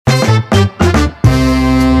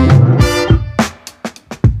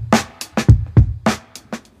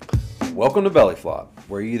Welcome to Belly Flop,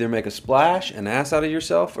 where you either make a splash, an ass out of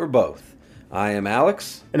yourself, or both. I am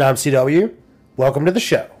Alex. And I'm CW. Welcome to the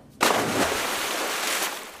show.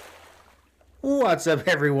 What's up,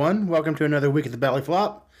 everyone? Welcome to another week of the Belly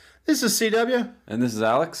Flop. This is CW. And this is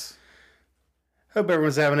Alex. Hope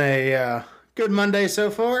everyone's having a good Monday so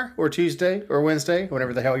far, or Tuesday, or Wednesday,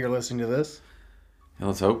 whenever the hell you're listening to this. Yeah,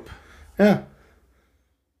 let's hope. Yeah.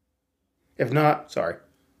 If not, sorry.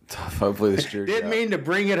 Hopefully this cheers you Didn't up. mean to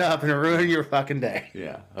bring it up and ruin your fucking day.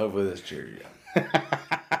 Yeah, hopefully this cheers you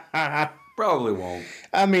up. Probably won't.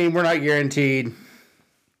 I mean, we're not guaranteed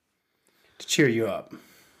to cheer you up.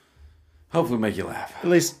 Hopefully make you laugh. At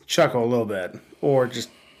least chuckle a little bit. Or just,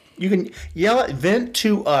 you can yell at, vent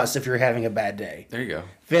to us if you're having a bad day. There you go.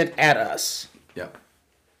 Vent at us. Yep.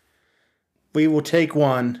 We will take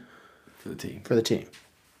one For the team. for the team.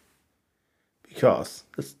 Because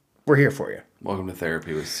we're here for you. Welcome to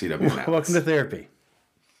therapy with CW and Alex. Welcome to therapy.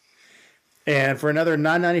 And for another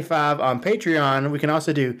 $9.95 on Patreon, we can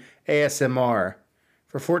also do ASMR.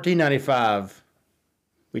 For $14.95,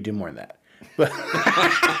 we do more than that. But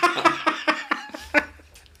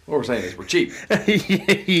What we're saying is we're cheap.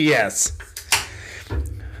 yes.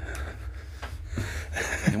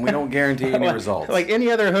 And we don't guarantee any results. Like any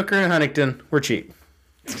other hooker in Huntington, we're cheap.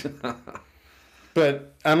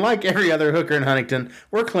 But unlike every other hooker in Huntington,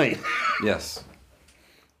 we're clean. Yes.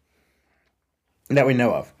 That we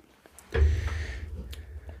know of.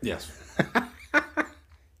 Yes.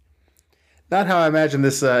 Not how I imagine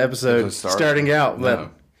this episode starting out, but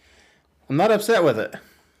No. I'm not upset with it.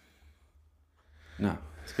 No.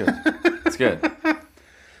 It's good. It's good.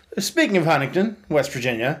 Speaking of Huntington, West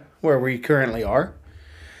Virginia, where we currently are,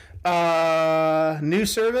 new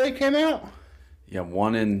survey came out. Yeah,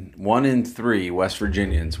 one in three West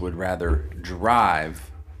Virginians would rather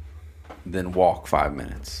drive than walk 5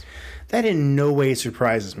 minutes. That in no way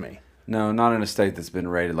surprises me. No, not in a state that's been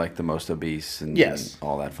rated like the most obese and, Yes. and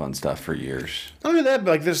all that fun stuff for years. Not only that,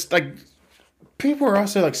 but like there's like people are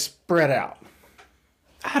also like spread out.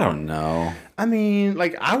 I don't know. I mean,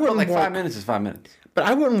 like I wouldn't Like walk, 5 minutes is 5 minutes. but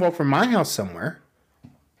I wouldn't walk from my house somewhere.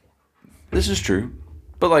 This is true.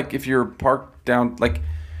 But like if you're parked down, like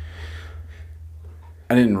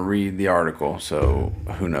I didn't read the article, so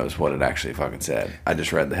who knows what it actually fucking said. I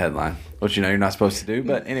just read the headline, which you know you're not supposed to do,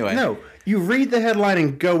 but anyway. No, you read the headline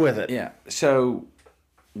and go with it. Yeah. So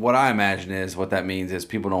what I imagine is what that means is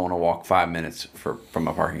people don't want to walk 5 minutes from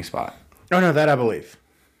a parking spot, Oh no, that I believe.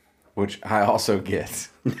 which I also get.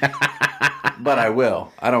 But I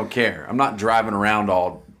will. I don't care. I'm not driving around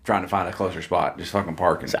all trying to find a closer spot. Just fucking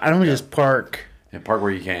parking. I don't just park And park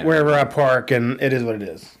where you can. wherever I park, and it is what it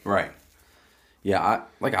is. Right. Yeah.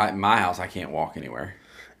 My house, I can't walk anywhere.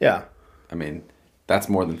 Yeah, I mean, that's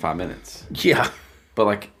more than 5 minutes. yeah. But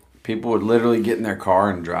like people would literally get in their car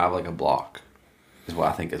and drive like a block. Is what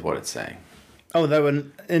I think is what it's saying. Oh, that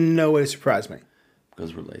would in no way surprise me.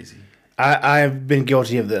 Because we're lazy. I've been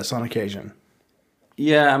guilty of this on occasion.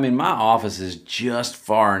 Yeah, I mean, my office is just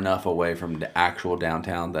far enough away from the actual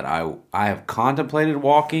downtown that I have contemplated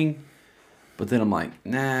walking, but then I'm like,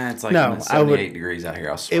 nah, it's like No, it's I would- 78 degrees out here.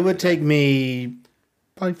 I'll sweat. It would take me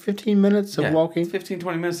probably 15 minutes of walking. It's 15,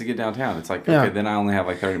 20 minutes to get downtown. It's like, Yeah. okay, then I only have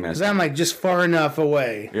like 30 minutes. 'Cause I'm like just far enough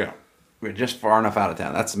away. Yeah. We're just far enough out of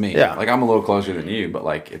town. That's me. Yeah. Like, I'm a little closer than you, but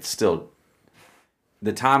like, it's still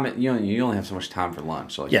the time, you only have so much time for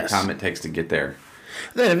lunch. So, like, Yes. the time it takes to get there.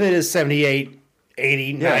 Then if it is 78, 80, Yeah,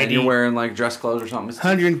 and 90, you're wearing like dress clothes or something. It's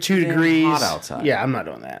 102 damn degrees. hot outside. Yeah, I'm not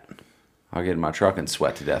doing that. I'll get in my truck and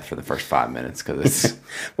sweat to death for the first 5 minutes because it's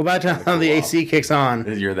Well, by the time the AC kicks on,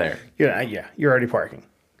 you're there. you're already parking.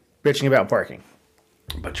 Bitching about parking.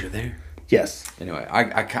 But you're there. Yes. Anyway,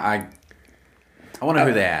 I wonder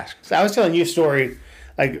who they asked. So I was telling you a story,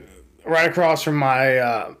 like right across from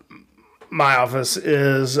my my office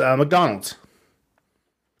is McDonald's.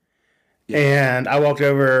 And I walked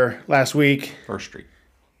over last week First Street.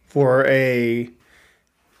 for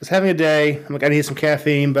was having a day. I'm like, I need some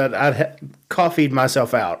caffeine, but I'd coffee'd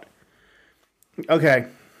myself out. Okay,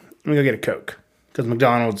 let me go get a Coke. Because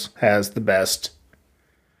McDonald's has the best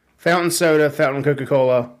fountain soda, fountain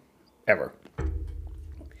Coca-Cola ever.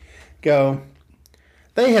 Go.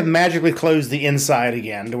 They have magically closed the inside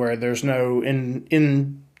again to where there's no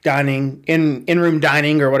in-room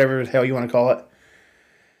dining or whatever the hell you want to call it.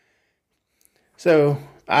 So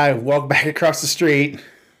I walk back across the street,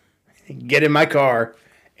 get in my car,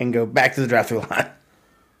 and go back to the drive-thru line.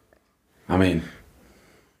 I mean,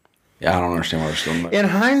 yeah, I don't understand why they're still in there. In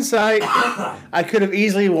hindsight, I could have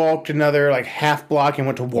easily walked another like half block and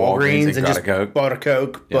went to Walgreens and got just a Coke. bought a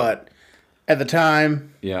Coke. But at the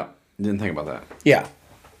time, Yeah, didn't think about that. yeah.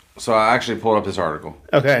 So I actually pulled up this article.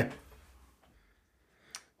 Okay.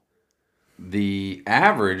 the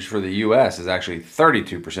average for the U.S. is actually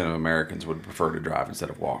 32% of Americans would prefer to drive instead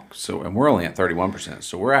of walk. So, and we're only at 31%.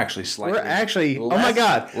 So we're actually slightly. We're actually. Oh less my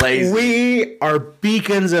God. lazy. We are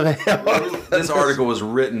beacons of health. This article was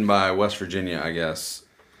written by West Virginia, I guess,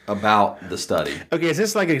 about the study. Okay, is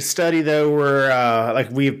this like a study though, where like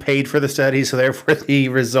we have paid for the study, so therefore the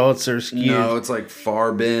results are skewed? No, it's like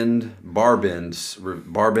Barbend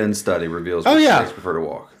study reveals Oh, which yeah. states prefer to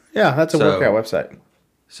walk. Yeah, that's a So- workout website.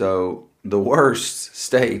 So the worst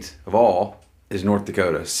state of all is North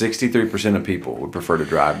Dakota. 63% of people would prefer to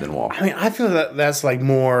drive than walk. I mean, I feel that that's like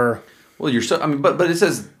more. Well, but it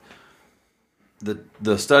says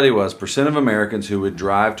the study was percent of Americans who would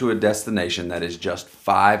drive to a destination that is just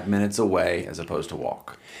 5 minutes away as opposed to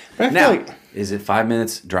walk. But I feel Now, like, is it 5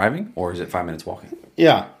 minutes driving or is it 5 minutes walking?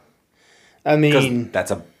 yeah, I Because mean,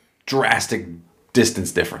 that's a drastic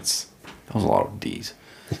distance difference. That was a lot of D's.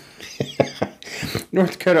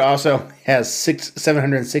 North Dakota also has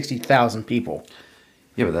 760,000 people.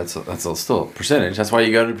 Yeah, but that's still a percentage. That's why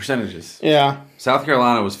you go to percentages. Yeah, South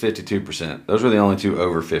Carolina was 52%. Those were the only two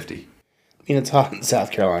over 50. I mean it's hot in South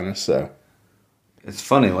Carolina, so It's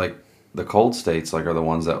funny, like the cold states like are the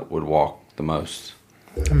ones that would walk the most.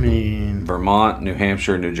 I mean, Vermont, New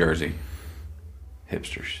Hampshire, New Jersey.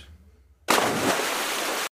 Hipsters.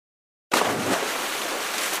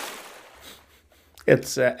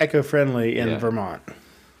 it's eco-friendly in Yeah. Vermont.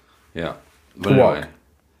 Yeah. But To anyway,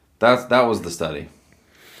 walk. that was the study.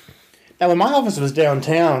 Now, when my office was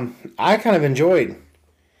downtown, I kind of enjoyed,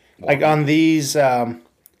 like on these. I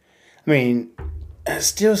mean, it's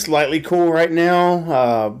still slightly cool right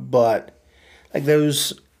now, but like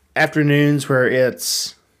those afternoons where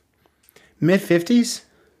it's mid-50s,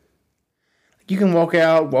 you can walk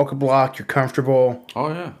out, walk a block, you're comfortable. Oh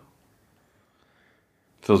yeah.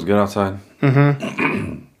 Feels good outside.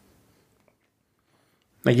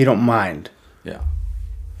 Like you don't mind. Yeah.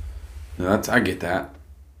 No, I get that.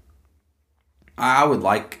 I would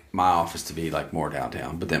like my office to be like more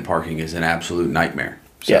downtown, but then parking is an absolute nightmare.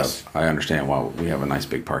 So Yes. I understand why we have a nice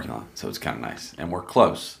big parking lot. So it's kind of nice. And we're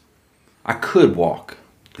close. I could walk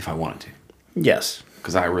if I wanted to. Yes.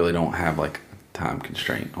 Because I really don't have like a time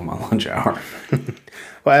constraint on my lunch hour.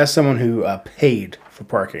 Well, as someone who paid for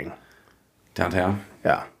parking, Downtown?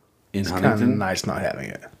 yeah, In it's kind of Huntington? nice not having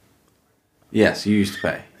it. Yes, you used to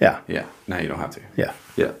pay. Yeah. Yeah. Now you don't have to. Yeah.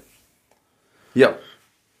 Yeah. Yep.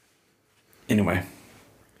 Anyway,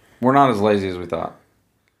 we're not as lazy as we thought.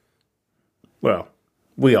 Well,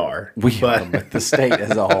 we are. But the state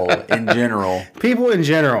as a whole, in general, People in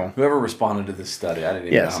general, whoever responded to this study, I didn't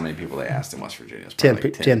even Yes. know how many people they asked in West Virginia. It's 10,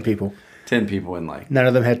 probably like 10 people. 10 people in like, None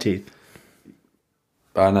of them had teeth.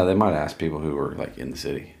 I know they might ask people who were like in the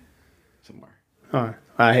city somewhere. Oh,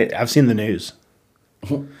 I've seen the news.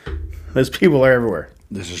 Those people are everywhere.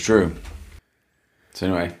 This is true. So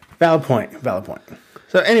anyway, Valid point. Valid point.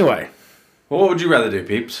 So anyway, well, what would you rather do,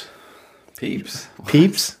 peeps? Peeps.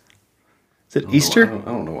 peeps. Is it Easter?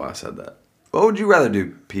 I don't know why I said that. What would you rather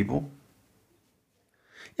do, people?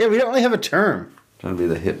 Yeah, we don't really have a term. Trying to be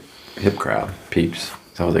the hip crowd. Peeps.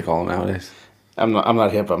 Is that what they call them nowadays? I'm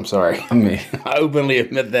not hip. I'm sorry. Me. I openly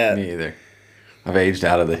admit that. Me either. I've aged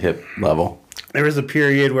out of the hip level. There was a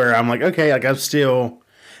period where I'm like, okay, like I'm still.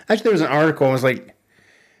 Actually, there was an article. It was like,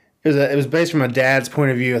 it was based from a dad's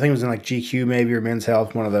point of view. I think it was in like GQ maybe or Men's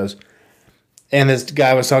Health, one of those. And this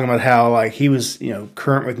guy was talking about how like he was,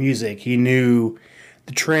 current with music. He knew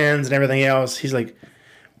the trends and everything else. He's like,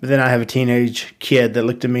 but then I have a teenage kid that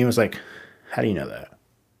looked at me and was like, "How do you know that?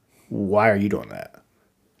 Why are you doing that?"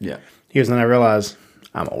 Yeah. He goes, and then I realized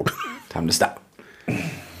I'm old. Time to stop.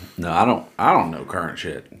 No, I don't know current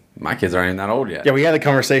shit. My kids aren't even that old yet. Yeah, we had a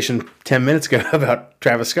conversation 10 minutes ago about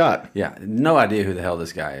Travis Scott. Yeah, no idea who the hell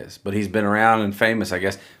this guy is, but he's been around and famous, I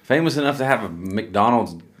guess. Famous enough to have a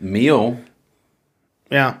McDonald's meal.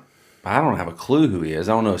 Yeah. I don't have a clue who he is.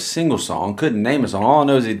 I don't know a single song. Couldn't name a song. All I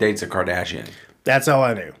know is he dates a Kardashian. That's all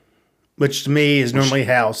I knew. Which to me is normally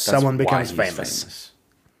how That's someone why becomes he's famous.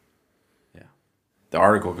 Yeah. The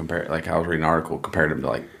article I was reading an article compared him to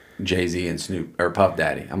like Jay-Z and Snoop or Puff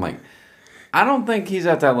Daddy. I'm like, I don't think he's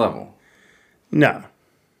at that level. No,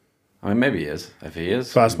 I mean, maybe he is. If he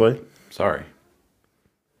is, possibly. sorry.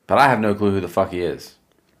 But I have no clue who the fuck he is.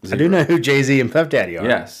 I do know who Jay-Z and Puff Daddy are.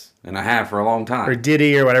 Yes, and I have for a long Or time.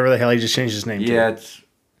 Diddy or whatever the hell he just changed his name to. Yeah,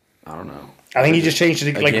 I don't know. I think he just changed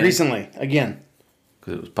it like Again? recently. Again.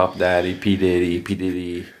 Because it was Puff Daddy, P.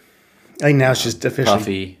 Diddy, I think now it's just officially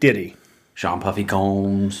Puffy. Diddy. Sean Puffy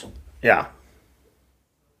Combs. Yeah.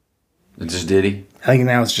 It's just Diddy. I think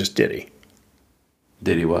now it's just Diddy.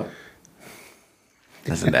 Diddy what?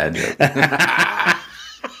 That's a dad joke.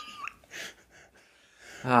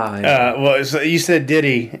 Yeah. Well, so you said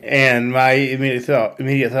Diddy, and my immediate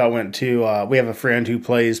thought went to we have a friend who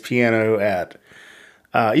plays piano at.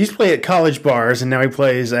 He used to play at college bars, and now he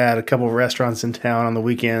plays at a couple of restaurants in town on the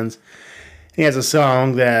weekends. He has a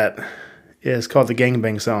song that is called the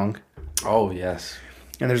Gangbang Song, Oh yes.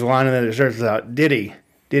 and there's a line in there that starts out Diddy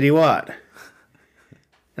what?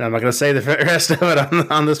 And I'm not going to say the rest of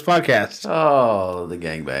it on this podcast. Oh, the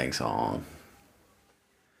gangbang song.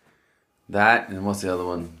 That and what's the other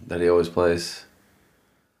one that he always plays?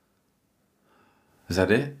 Is that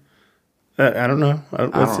it? I don't know. I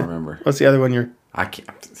don't remember. What's the other one you're... I can't.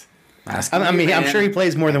 I'm sure he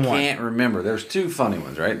plays more than one. I can't remember. There's two funny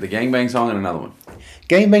ones, right? The gangbang song and another one.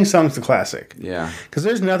 Gangbang Song's the classic. Yeah. Because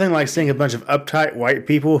there's nothing like seeing a bunch of uptight white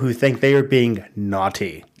people who think they are being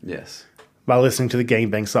naughty Yes. by listening to the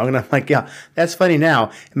Gangbang Song. And I'm like, yeah, that's funny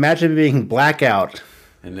now. Imagine being blackout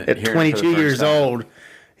And at hearing it for 22 the first years time. old,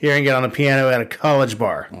 hearing it on the piano at a college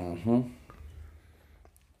bar. Mm-hmm.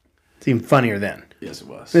 Seemed funnier then. Yes, it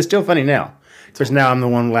was. It's still funny now. Because now I'm the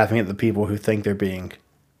one laughing at the people who think they're being...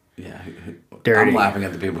 Yeah. Dirty. I'm laughing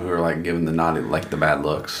at the people who are like giving the naughty, like the bad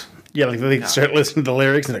looks. Yeah, like they start listening to the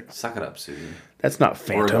lyrics and like, Suck it up, Susan. that's not Or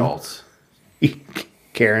Phantom. adults.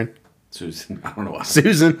 Karen. Susan. I don't know why.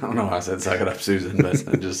 Susan. I don't know why I said suck it up, Susan, but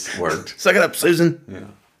it just worked. Suck it up, Susan. Yeah.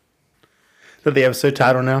 Is that the episode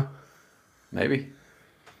title now? Maybe.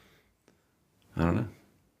 I don't know.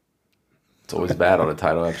 It's always bad on the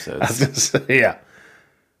title I was episodes, going to say, yeah.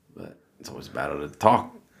 but it's always bad on the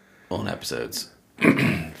talk on episodes.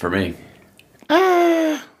 For me,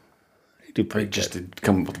 I do pretty just good. to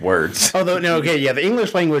come up with words. Although, no, okay, yeah, the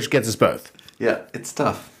English language gets us both. Yeah, it's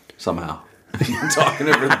tough somehow. Talking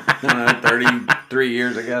over 33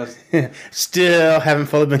 years, I guess. Still haven't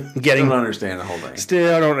fully been I getting... don't understand the whole thing.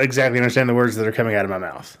 Still don't exactly understand the words that are coming out of my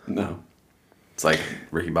mouth. No. It's like,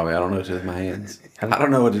 Ricky Bobby, I don't know what to do with my hands. I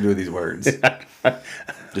don't know what to do with these words.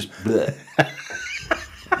 Just bleh.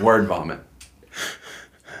 Word vomit.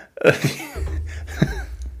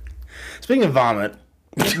 Speaking of vomit,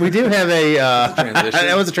 we do have a... Transition.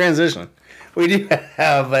 that was a transition. We do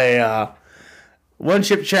have a one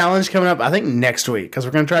chip challenge coming up, I think, next week. Because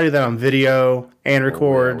we're going to try to do that on video and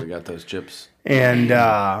record. Yeah, we got those chips. And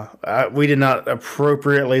we did not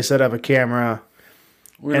appropriately set up a camera.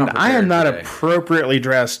 We're And I am not prepared today. appropriately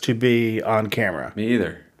dressed to be on camera. Me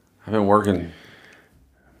either. I've been working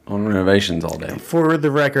on renovations all day. For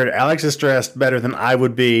the record, Alex is dressed better than I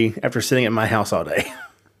would be after sitting at my house all day.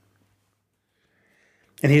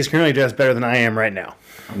 And he's currently dressed better than I am right now.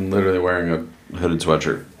 I'm literally wearing a hooded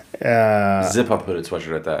sweatshirt. Zip up hooded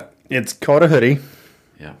sweatshirt at that. It's called a hoodie.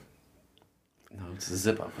 Yeah. No, it's a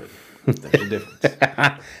zip up hoodie. There's a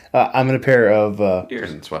difference. I'm in a pair of... You're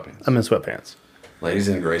in sweatpants. I'm in sweatpants. Ladies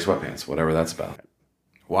in gray sweatpants, whatever that's about.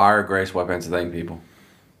 Why are gray sweatpants a thing, people?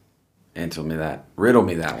 Answer me that. Riddle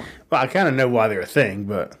me that one. Well, I kind of know why they're a thing,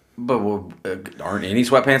 but... But aren't any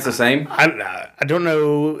sweatpants the same? I don't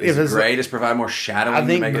know if Is it's... gray just provide more shadowing? I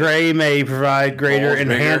think to make gray may provide greater Balls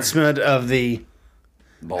bigger? enhancement of the...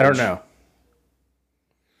 it bulge? I don't know.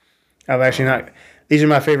 I've actually not... These are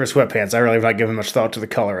my favorite sweatpants. I really have not given much thought to the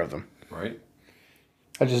color of them. Right?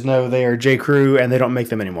 I just know they are J. Crew and they don't make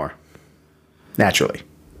them anymore. Naturally.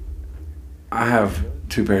 I have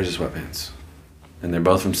two pairs of sweatpants, and they're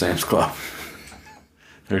both from Sam's Club.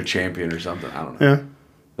 They're a Champion or something. I don't know. Yeah.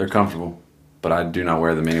 They're comfortable, but I do not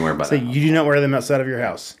wear them anywhere but So out. you do not wear them outside of your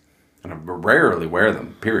house. And I rarely wear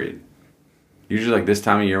them, period. Usually like this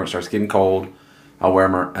time of year when it starts getting cold, I'll wear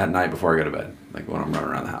them at night before I go to bed, like when I'm running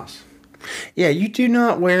around the house. Yeah, you do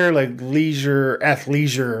not wear like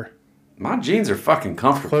athleisure My jeans are fucking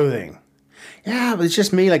comfortable. clothing. Yeah, but it's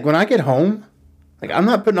just me. Like when I get home, like I'm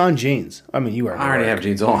not putting on jeans. I mean, you are. I already have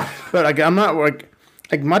jeans on. But like I'm not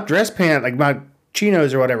like my dress pant, like my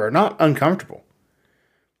chinos or whatever, are not uncomfortable.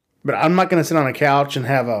 But I'm not going to sit on a couch and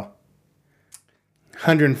have a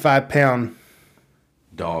 105-pound.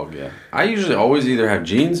 Dog, yeah. I usually always either have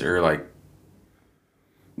jeans or like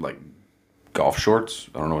golf shorts.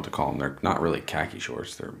 I don't know what to call them. They're not really khaki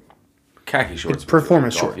shorts. They're khaki shorts. It's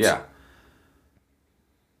performance golf. shorts. Yeah.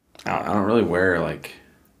 I don't really wear like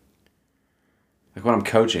when I'm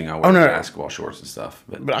coaching, I wear no. basketball shorts and stuff.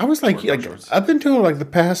 But I was like workout shorts. up until like the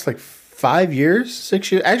past like 5 years,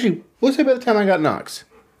 6 years. Actually, let's say by the time I got Knox.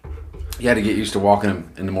 You had to get used to walking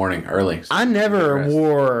them in the morning early. I never Rest.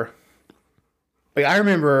 wore. Like I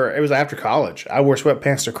remember, it was after college. I wore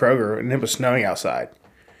sweatpants to Kroger, and it was snowing outside.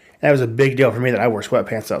 And that was a big deal for me that I wore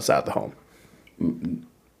sweatpants outside the home.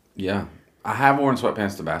 Yeah. I have worn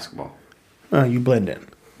sweatpants to basketball You blend in.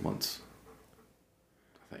 once.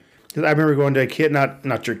 I think. 'Cause I remember going to a kid,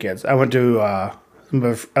 not your kids. I went to some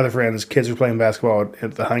of my other friends' kids were playing basketball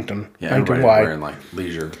at the Huntington everybody's Y. wearing like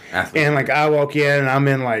leisure athletes. And like I walk in and I'm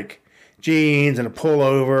in like jeans and a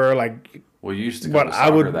pullover, like Well, you used to go what to I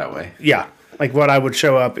soccer would that way. yeah, like what I would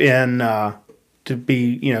show up in to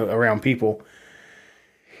be around people.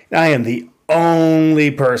 I am the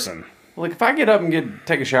only person. Well, like if I get up and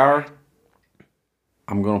take a shower,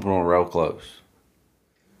 I'm gonna put on real clothes.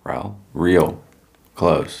 Real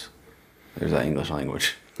clothes. There's that English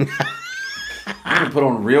language. I'm gonna put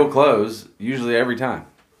on real clothes usually every time,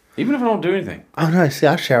 even if I don't do anything. Oh no! See,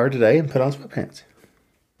 I showered today and put on sweatpants.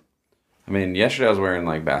 I mean, yesterday I was wearing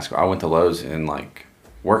like basketball. I went to Lowe's in like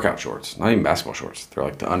workout shorts, not even basketball shorts. They're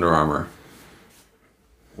like the Under Armour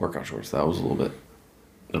workout shorts. That was a little bit.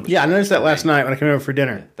 Yeah, I noticed that last night when I came over for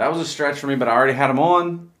dinner. That was a stretch for me, but I already had them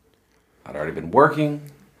on. I'd already been working,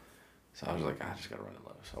 so I was like, I just gotta run to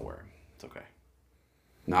Lowe's. I'll wear them. It's okay.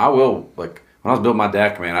 No, I will. Like when I was building my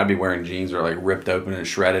deck, man, I'd be wearing jeans that are like ripped open and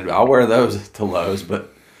shredded. I'll wear those to Lowe's,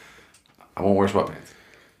 but I won't wear sweatpants.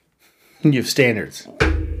 You have standards.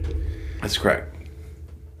 That's correct.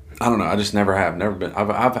 I don't know. I just never have. Never been. I've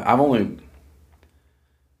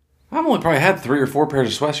only probably had 3 or 4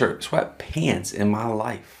 pairs of sweatpants in my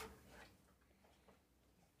life.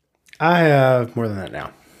 I have more than that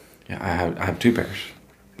now. Yeah, I have 2 pairs.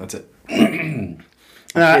 That's it.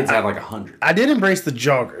 My kids had like 100. I did embrace the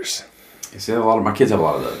joggers. You see, my kids have a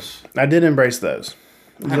lot of those. I did embrace those.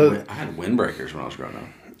 I had windbreakers when I was growing up.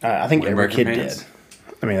 I think every Windbreaker kid pants. did.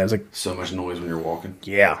 I mean, that was like So much noise when you're walking.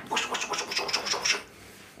 yeah.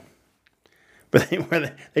 But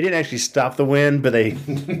they didn't actually stop the wind, but they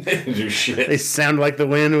Do shit. they sound like the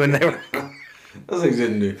wind when they were. Those things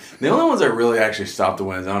didn't do. The only ones that really actually stopped the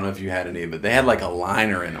winds, I don't know if you had any, but they had like a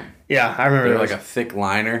liner in them. Yeah, I remember They were those. like a thick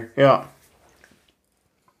liner. Yeah.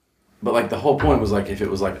 But like the whole point was like if it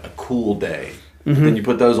was like a cool day, then you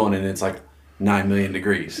put those on and it's like 9 million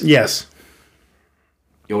degrees. Yes.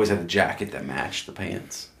 You always had a jacket that matched the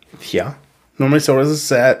pants. Yeah. Normally, so does a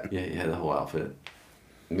set. Yeah, you had the whole outfit.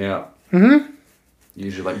 Yeah. Mm-hmm.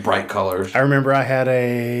 Usually like bright colors. I remember I had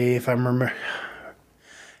if I remember,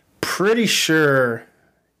 pretty sure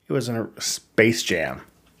it was in a Space Jam.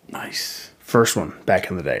 Nice. First one back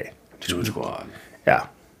in the day. Dude Squad. Yeah.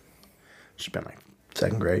 Should have been like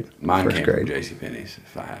 2nd grade. Mine first came grade. from JCPenney's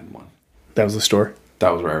if I had one. That was the store.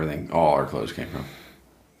 That was where all our clothes came from.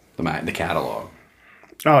 The catalog.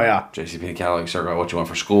 Oh, yeah. JCPenney catalog. Circle out what you want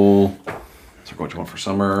for school. Circle what you want for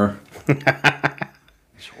summer.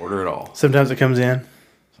 Just order it all. Sometimes it comes in.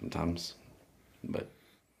 Sometimes. But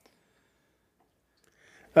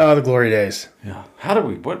Oh, the glory days. yeah.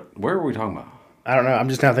 Where were we talking about? I don't know. I'm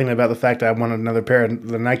just now thinking about the fact that I wanted another pair of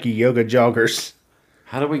the Nike Yoga joggers.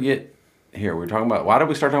 How did we get here? We're talking about, why did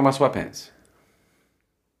we start talking about sweatpants?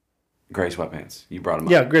 Gray sweatpants. You brought them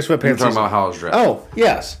up. Yeah, gray sweatpants. You were talking about how I was dressed. Oh,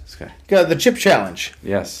 yes. Okay. Got the chip challenge.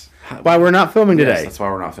 Yes. Why we're not filming Yes, today. that's why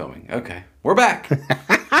we're not filming. Okay. We're back.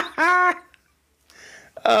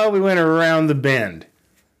 Oh, we went around the bend.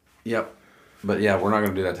 Yep. But yeah, we're not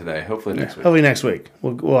going to do that today. Hopefully next week. Hopefully next week.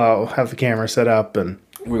 I'll have the camera set up and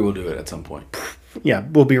We will do it at some point. yeah,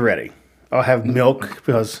 we'll be ready. I'll have milk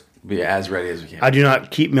because Be as ready as we can. I do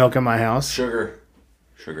not keep milk in my house. Sugar.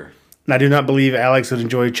 And I do not believe Alex would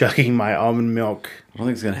enjoy chugging my almond milk, I don't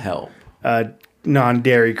think it's going to help.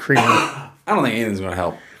 non-dairy cream. I don't think anything's going to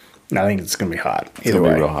help. I think it's going to be hot. It's Either going to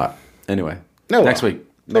way. be real hot. Anyway. No, next week.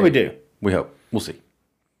 What we do. We hope. We'll see.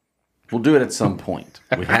 We'll do it at some point.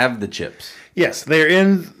 We have the chips. Yes,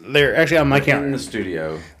 they're actually on my In counter. the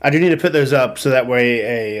studio. I do need to put those up so that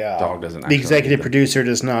way Dog doesn't the accidentally executive get them. producer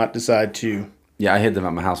does not decide to Yeah, I hid them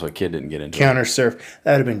at my house so a kid didn't get into it. counter surf.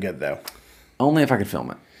 That would have been good though. Only if I could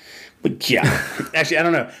film it. But yeah, actually, I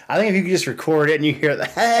don't know. I think if you could just record it and you hear the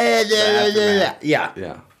yeah. Yeah.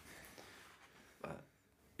 Yeah.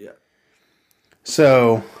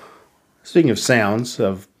 So, speaking of sounds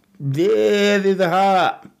of the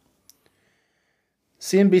hot,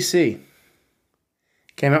 CNBC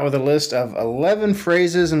came out with a list of 11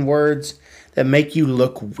 phrases and words that make you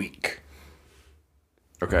look weak.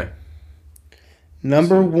 Okay.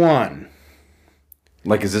 Number 1.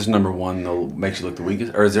 Like, is this number 1 that makes you look the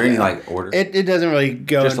weakest? Or is there any, like, order? It doesn't really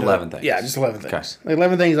go Just into 11 things. Yeah, just 11 things. Okay. Like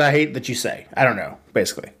 11 things I hate that you say. I don't know,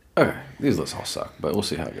 basically. Okay. These lists all suck, but we'll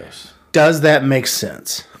see how it goes. Does that make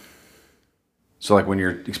sense? So, like, when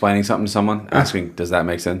you're explaining something to someone, asking, does that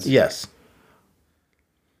make sense? Yes.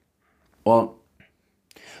 Well,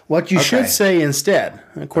 What you Okay. should say instead,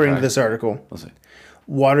 according to Okay. this article, let's see.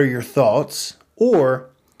 what are your thoughts? Or,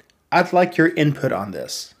 I'd like your input on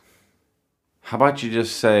this. How about you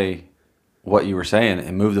just say what you were saying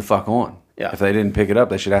and move the fuck on? Yeah. If they didn't pick it up,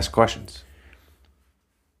 they should ask questions.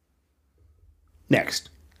 Next.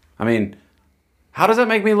 I mean, how does that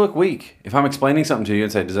make me look weak? If I'm explaining something to you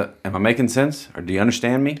and say, am I making sense? Or do you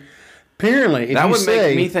understand me? Apparently, if That you would say,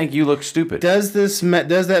 make me think you look stupid. does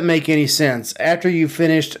that make any sense after you've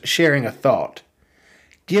finished sharing a thought?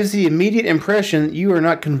 Gives the immediate impression you are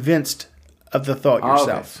not convinced of the thought Okay,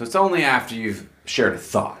 yourself. so it's only after you've shared a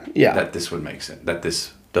thought that this would make sense.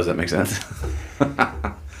 Does that make sense?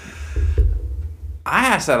 I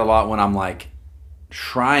ask that a lot when I'm like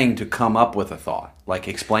trying to come up with a thought, like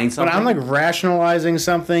explain something. When I'm like rationalizing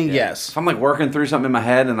something, yes. If I'm like working through something in my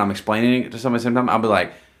head and I'm explaining it to somebody at the same time, I'll be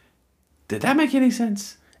like, did that make any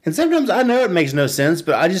sense? And sometimes I know it makes no sense,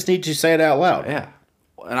 but I just need to say it out loud. Yeah.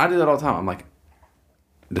 And I do that all the time. I'm like,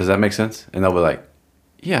 does that make sense? And they'll be like,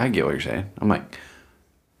 yeah, I get what you're saying. I'm like,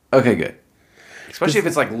 okay, good. Especially if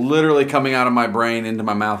it's like literally coming out of my brain into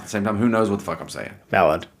my mouth at the same time. Who knows what the fuck I'm saying?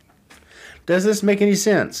 Valid. Does this make any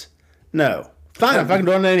sense? No. Fine, I'm fucking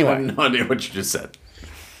doing it I anyway. have no idea what you just said.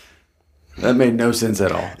 That made no sense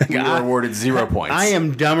at all. You are awarded 0 points. I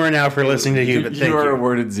am dumber now for listening to you, but thank You are you.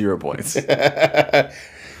 awarded 0 points. It's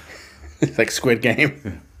like Squid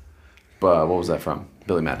Game. But what was that from?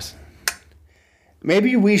 Billy Madison.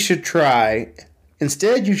 Maybe we should try.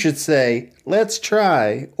 Instead, you should say, let's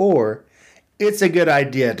try, or it's a good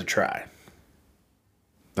idea to try.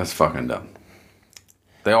 That's fucking dumb.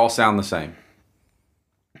 They all sound the same.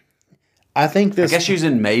 I think this. I guess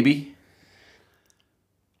using maybe.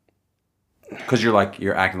 Because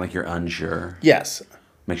you're acting like you're unsure. Yes.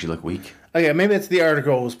 Makes you look weak. Okay, maybe it's the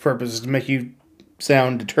article's purpose is to make you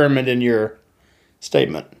sound determined in your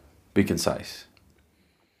statement. Be concise.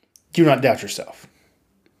 Do not doubt yourself.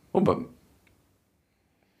 Well, but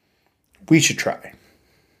We should try.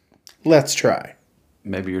 Let's try.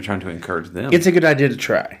 maybe you're trying to encourage them. It's a good idea to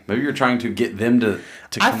try. Maybe you're trying to get them to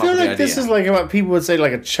come I up feel with the like this idea. is like what people would say,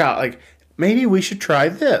 like a child. Like, maybe we should try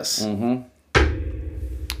this. Mm.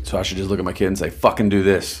 So I should just look at my kid and say, fucking do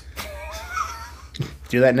this.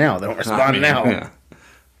 Do that now. They don't respond now. Yeah.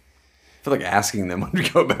 I feel like asking them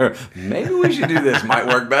would go better. Maybe we should do this. Might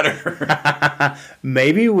work better.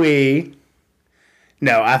 Maybe we.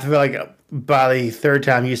 No, I feel like by the third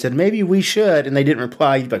time you said, maybe we should, and they didn't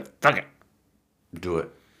reply, you'd be like, fuck it. Do it.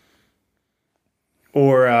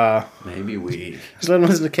 Or Maybe we. just let them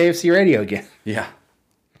listen to KFC radio again. Yeah.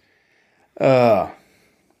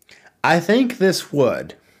 I think this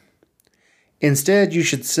would. Instead, you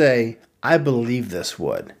should say, I believe this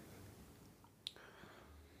would.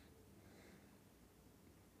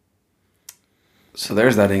 So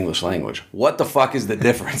there's that English language. What the fuck is the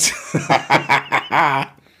difference? I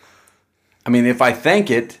mean, if I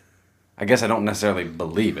think it, I guess I don't necessarily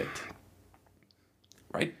believe it.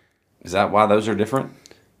 Right? Is that why those are different?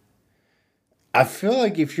 I feel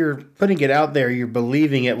like if you're putting it out there, you're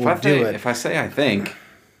believing it will do it. If I say I think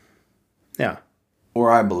Yeah.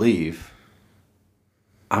 or I believe,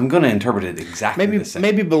 I'm going to interpret it exactly the same.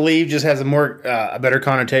 Maybe believe just has a better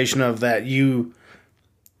connotation of that you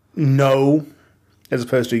know as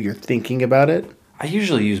opposed to you're thinking about it. I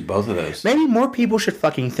usually use both of those. Maybe more people should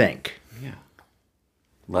fucking think. Yeah.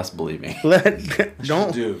 Less believing.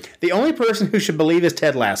 Don't. The only person who should believe is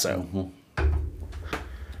Ted Lasso. Mm-hmm.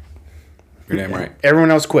 You're damn right.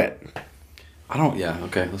 Everyone else quit. Yeah,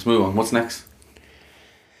 okay. Let's move on. What's next?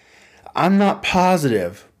 I'm not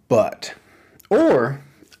positive, but. Or,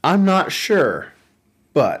 I'm not sure,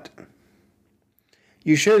 but.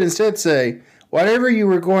 You should instead say, whatever you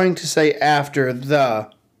were going to say after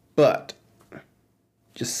the but.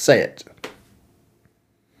 Just say it.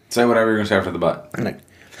 Say whatever you're going to say after the but.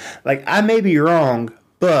 Like, I may be wrong,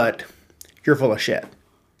 but you're full of shit.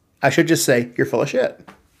 I should just say, you're full of shit.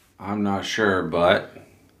 I'm not sure, but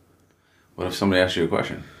what if somebody asks you a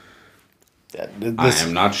question? I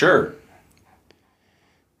am not sure.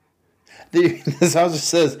 This also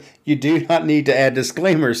says you do not need to add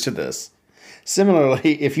disclaimers to this.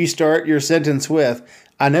 Similarly, if you start your sentence with,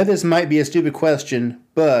 I know this might be a stupid question,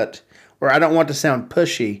 but, or I don't want to sound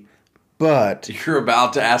pushy, but. You're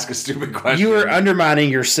about to ask a stupid question. You are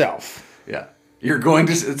undermining yourself. Yeah. You're going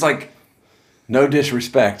to, it's like, no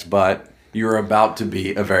disrespect, but you're about to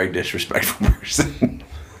be a very disrespectful person.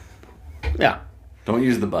 Yeah. Don't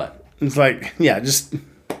use the but. It's like, yeah, just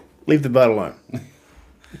leave the but alone.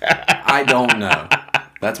 I don't know.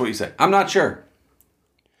 That's what you say. I'm not sure.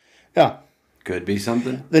 Yeah. Could be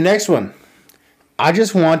something. The next one. I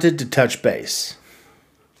just wanted to touch base.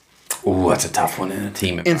 Ooh, that's a tough one in a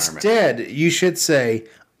team environment. Instead, you should say,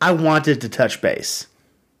 I wanted to touch base.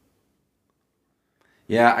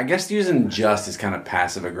 Yeah, I guess using just is kind of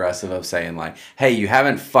passive aggressive of saying like, hey, you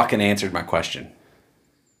haven't fucking answered my question.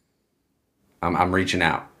 I'm reaching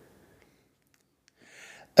out.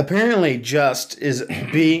 Apparently, just is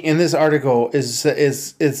being in this article is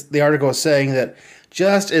the article is saying that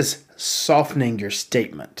just is softening your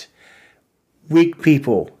statement. Weak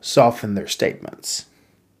people soften their statements.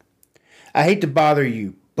 I hate to bother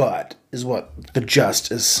you, but is what the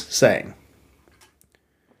just is saying.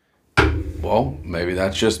 Well, maybe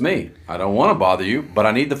that's just me. I don't want to bother you, but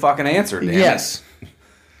I need the fucking answer, damn it. Yes.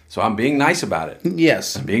 So I'm being nice about it.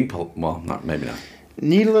 Yes. Well, maybe not.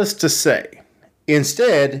 Needless to say,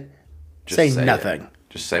 instead, Just say nothing. it.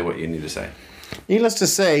 Just say what you need to say. Needless to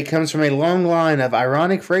say comes from a long line of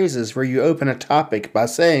ironic phrases where you open a topic by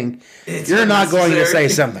saying, you're not going to say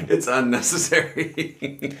something. It's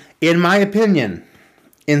unnecessary. In my opinion,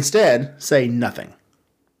 instead, say nothing.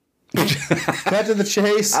 Cut to the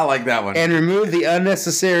chase. I like that one. And remove the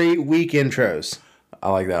unnecessary weak intros.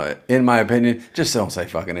 I like that one. In my opinion, just don't say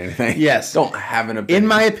fucking anything. Yes. Don't have an opinion. In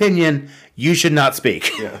my opinion, you should not speak.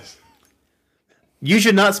 Yes. You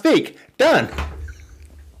should not speak. Done.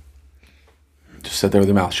 Just sit there with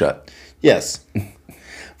your mouth shut. Yes.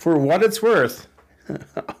 For what it's worth,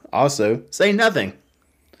 also, say nothing.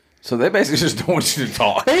 So they basically just don't want you to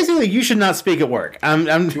talk. Basically, you should not speak at work. You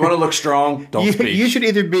want to look strong? Don't speak. You should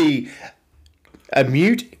either be a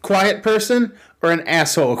mute, quiet person or an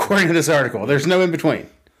asshole, according to this article. There's no in between.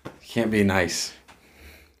 Can't be nice.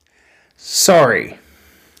 Sorry.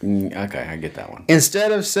 Okay, I get that one.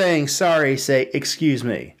 Instead of saying sorry, say excuse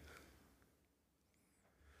me.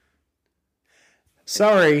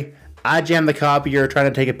 Sorry, I jammed the copier trying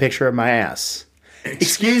to take a picture of my ass.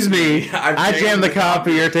 Excuse me, I jammed the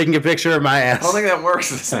copier taking a picture of my ass. I don't think that works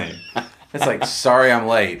the same. It's like, sorry, I'm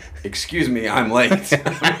late. Excuse me, I'm late.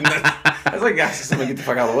 That's like asking someone to get the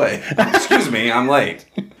fuck out of the way. Excuse me, I'm late.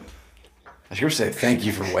 I should say thank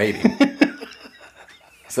you for waiting.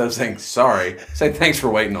 Instead of saying sorry, say thanks for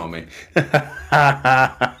waiting on me. That's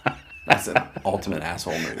an ultimate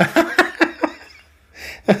asshole move.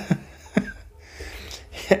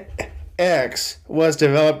 X was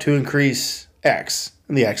developed to increase X.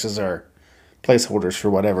 And the X's are placeholders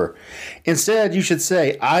for whatever. Instead, you should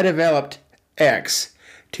say, I developed X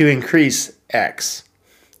to increase X.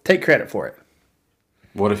 Take credit for it.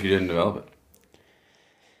 What if you didn't develop it?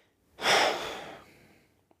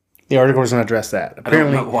 The article doesn't address that.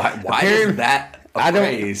 Apparently, I don't know why is that a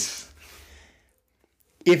phrase?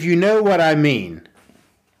 If you know what I mean.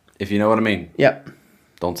 If you know what I mean. Yep.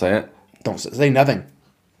 Don't say it. Don't say nothing.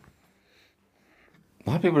 A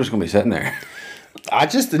lot of people are just going to be sitting there. I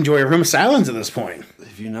just enjoy a room of silence at this point.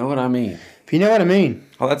 If you know what I mean. If you know what I mean.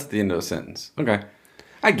 Oh, that's at the end of a sentence. Okay.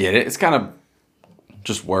 I get it. It's kind of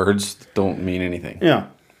just words that don't mean anything. Yeah.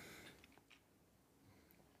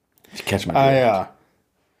 If you catch my drift.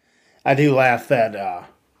 I do laugh that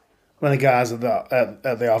one of the guys at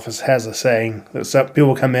the office has a saying that some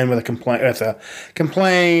people come in with a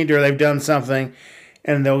complaint or they've done something,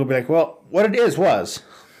 and they'll be like, "Well, what it is was."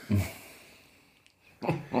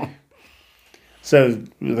 So I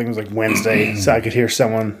think it was like Wednesday, so I could hear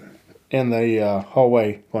someone in the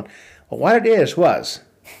hallway going, "Well, what it is was."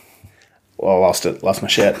 Well, I lost my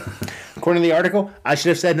shit. According to the article, I should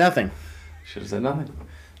have said nothing. Should have said nothing.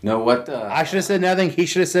 No, what? I should have said nothing. He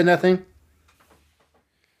should have said nothing.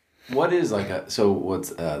 What is like a? So what's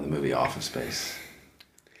the movie Office Space?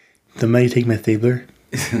 The money take my Stabler.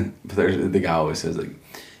 But there's the guy always says like,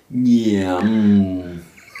 yeah.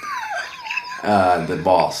 The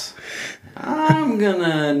boss. I'm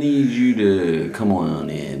gonna need you to come on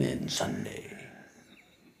in Sunday.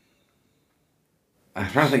 I'm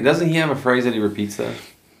trying to think. Doesn't he have a phrase that he repeats though?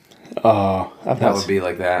 That would be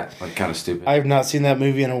like that, like kind of stupid. I have not seen that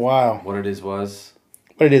movie in a while. What it is was.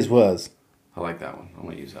 What it is was. I like that one. I'm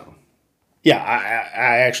gonna use that one. Yeah,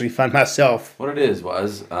 I actually find myself. What it is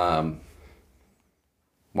was. Why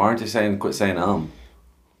aren't you quit saying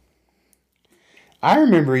I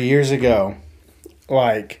remember years ago,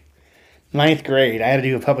 like 9th grade, I had to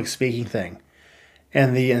do a public speaking thing.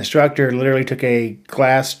 And the instructor literally took a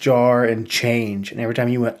glass jar and change. And every time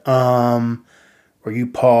you went, or you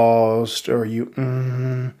paused, or you,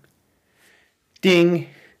 ding,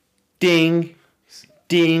 ding,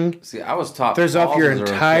 ding. See, I was taught throws off your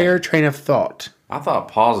entire train of thought. I thought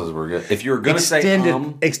pauses were good. If you were going to say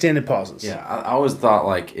extended pauses. Yeah, I always thought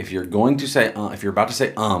like if you're going to say if you're about to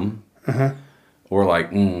say or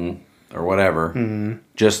like or whatever,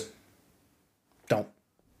 just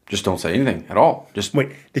don't say anything at all. Just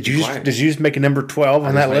wait. Did you just make a number 12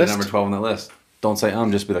 on that list? Number 12 on that list. Don't say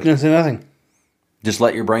just be like don't say nothing. Just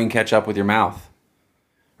let your brain catch up with your mouth.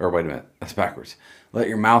 Or wait a minute, that's backwards. Let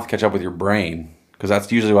your mouth catch up with your brain because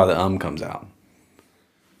that's usually why the comes out.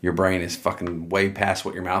 Your brain is fucking way past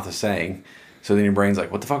what your mouth is saying. So then your brain's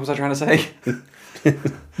like, what the fuck was I trying to say?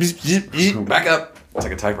 Back up. It's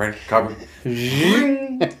like a typewriter. Copy.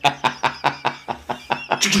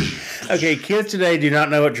 Okay, kids today do not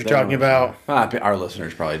know what you're talking about. Our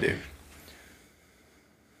listeners probably do.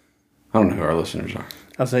 I don't know who our listeners are.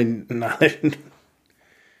 I'll say no. If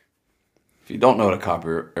you don't know what a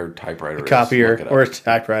copier or typewriter is, Copier look it up. or a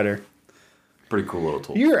typewriter. Pretty cool little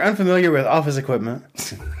tool. You're unfamiliar with office equipment.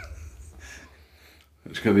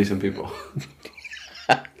 Which could be some people.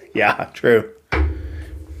 Yeah, true.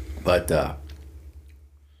 But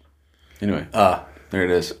anyway, there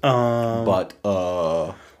it is. But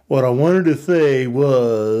what I wanted to say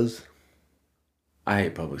was, I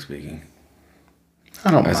hate public speaking.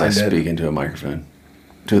 I don't As mind I it. speak into a microphone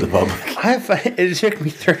to the public. It took me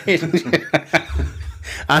 30.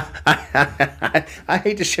 I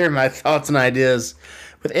hate to share my thoughts and ideas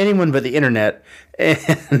with anyone but the internet.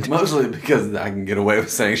 And Mostly because I can get away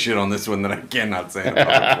with saying shit on this one that I cannot say in a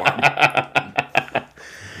public forum.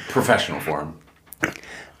 Professional forum.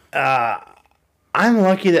 I'm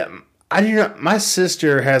lucky that I do not. My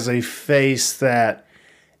sister has a face that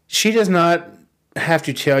she does not have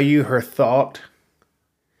to tell you her thought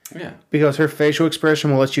Yeah. because her facial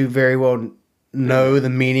expression will let you very well know the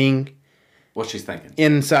meaning What she's thinking.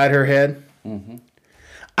 inside her head. Mm-hmm.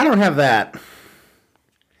 I don't have that.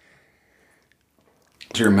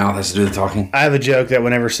 So your mouth has to do the talking? I have a joke that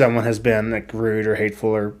whenever someone has been like rude or hateful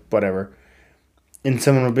or whatever, and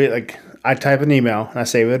someone will be like, I type an email and I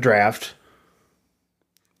save a draft,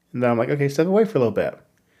 and then I'm like, okay, step away for a little bit.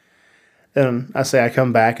 Then I say I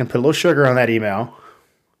come back and put a little sugar on that email,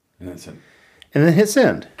 And that's it. and then hit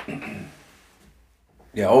send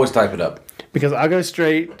Yeah, always type it up. because I go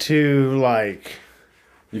straight to like,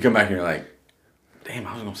 You come back and you're like, damn,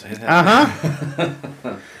 I was going to say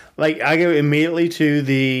that. like I go immediately to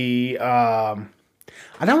the I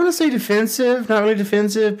don't want to say defensive, not really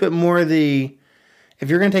defensive, but more the, if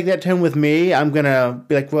you're gonna take that tone with me, I'm gonna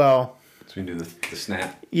be like, well, So we can do the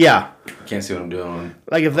snap. yeah. Can't see what I'm doing.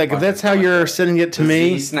 Like if that's how you're sending it to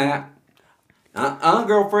me, Snap.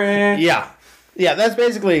 Girlfriend. yeah, that's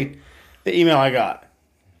basically the email I got.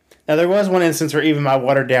 Now there was one instance where even my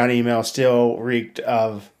watered down email still reeked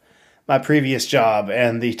of my previous job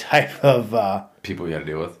and the type of People you got to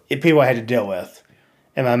deal with. people I had to deal with,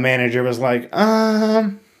 and my manager was like,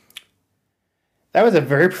 that was a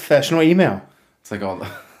very professional email, It's like all the...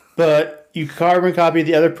 but you carbon copied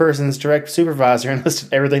the other person's direct supervisor and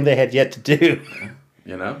listed everything they had yet to do.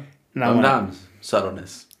 You know? And I'm like- Sometimes.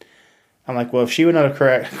 Subtleness. I'm like, well, if she would not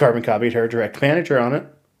have carbon copied her direct manager on it,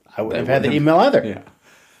 I wouldn't have had the wouldn't email either.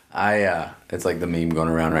 Yeah. It's like the meme going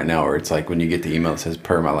around right now where it's like when you get the email that says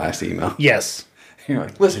per my last email. Yes. You're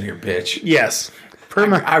like, listen here, bitch. Yes.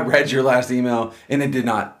 I read your last email and it did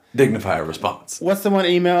not dignify a response. What's the one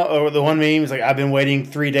email or the one meme? It's like, I've been waiting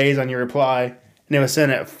 3 days on your reply. And it was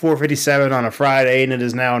sent at 4:57 on a Friday, and it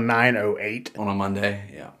is now 9:08. On a Monday?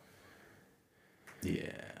 Yeah.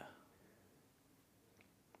 Yeah.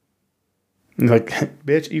 Like,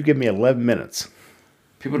 bitch, you give me 11 minutes.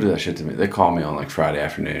 People do that shit to me. They call me on like Friday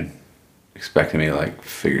afternoon expecting me to like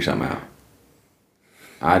figure something out.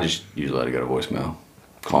 I just usually let it go to voicemail.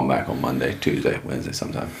 Call them back on Monday, Tuesday, Wednesday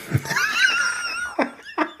sometime.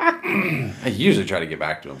 I usually try to get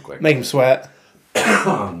back to them quick. Make him sweat. You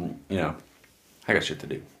know, I got shit to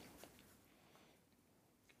do.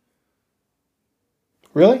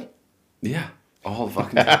 Really? Yeah, all the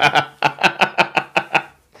fucking time.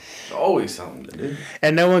 There's always something to do.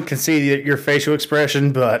 And no one can see your facial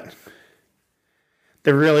expression, but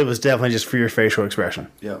there really was definitely just for your facial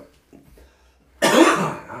expression. Yep.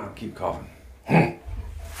 I'll keep coughing.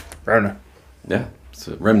 Rona. Yeah, it's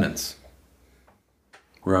remnants.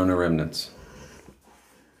 Rona remnants.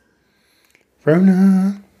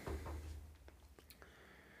 Rona.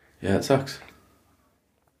 Yeah, it sucks.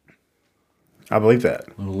 I believe that.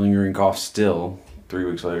 A little lingering cough still. 3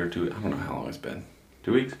 weeks later, I don't know how long it's been.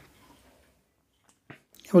 2 weeks?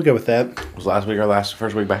 We'll go with that. Was last week our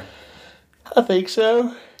first week back? I think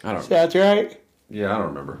so. I don't. That's right. Yeah, I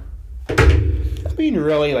don't remember. I mean,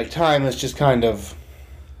 really, like, time is just kind of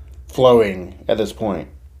flowing at this point.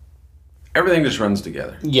 Everything just runs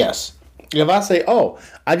together. Yes. If I say, oh,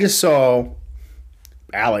 I just saw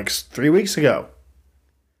Alex 3 weeks ago,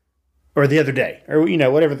 or the other day, or, you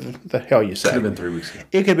know, whatever the hell you say. Could have been 3 weeks ago.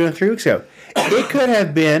 It could have been 3 weeks ago. It could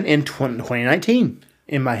have been in 2019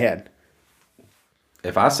 in my head.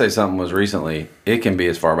 If I say something was recently, it can be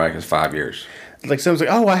as far back as 5 years. Like someone's like,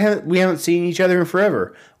 oh, we haven't seen each other in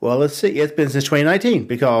forever. Well, let's see. It's been since 2019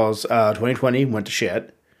 because 2020 went to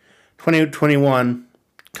shit. 2021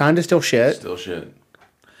 kind of still shit. Still shit.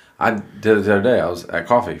 I did it the other day. I was at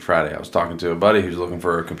Coffee Friday. I was talking to a buddy who's looking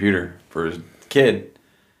for a computer for his kid.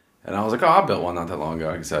 And I was like, oh, I built one not that long ago,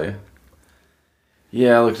 I can tell you.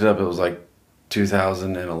 Yeah, I looked it up. It was like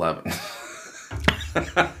 2011.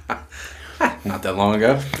 Not that long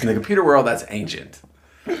ago. In the computer world, that's ancient.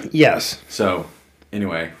 Yes. So,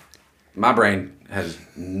 anyway, my brain has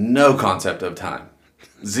no concept of time.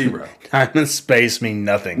 Zero. Time and space mean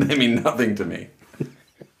nothing. They mean nothing to me.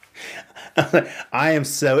 I am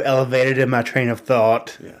so elevated in my train of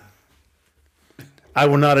thought. Yeah. I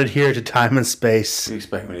will not adhere to time and space. You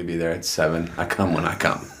expect me to be there at 7. I come when I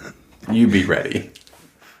come. You be ready.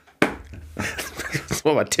 That's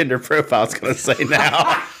what my Tinder profile's going to say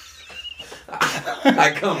now.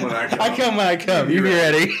 I come when I come. I come when I come. You be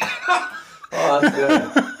ready. Oh, that's good.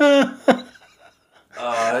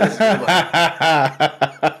 That's good.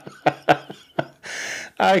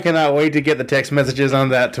 I cannot wait to get the text messages on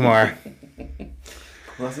that tomorrow.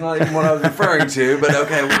 Well, that's not even what I was referring to, but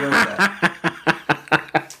okay, we'll go with that.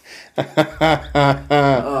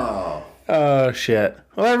 Oh, shit.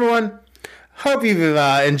 Well, everyone, hope you've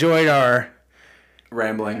enjoyed our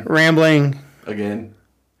Rambling again.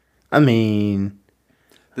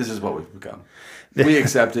 This is what we've become. We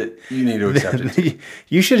accept it. You need to accept it too.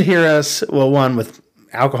 You should hear us, well, one, with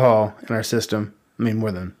alcohol in our system.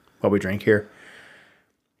 More than what we drink here.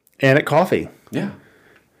 And at coffee. Yeah.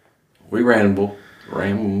 We ramble. Why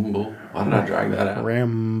did I drag that out?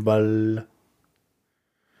 Ramble.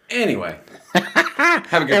 Anyway.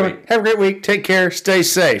 Have a good week. Have a great week. Take care. Stay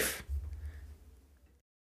safe.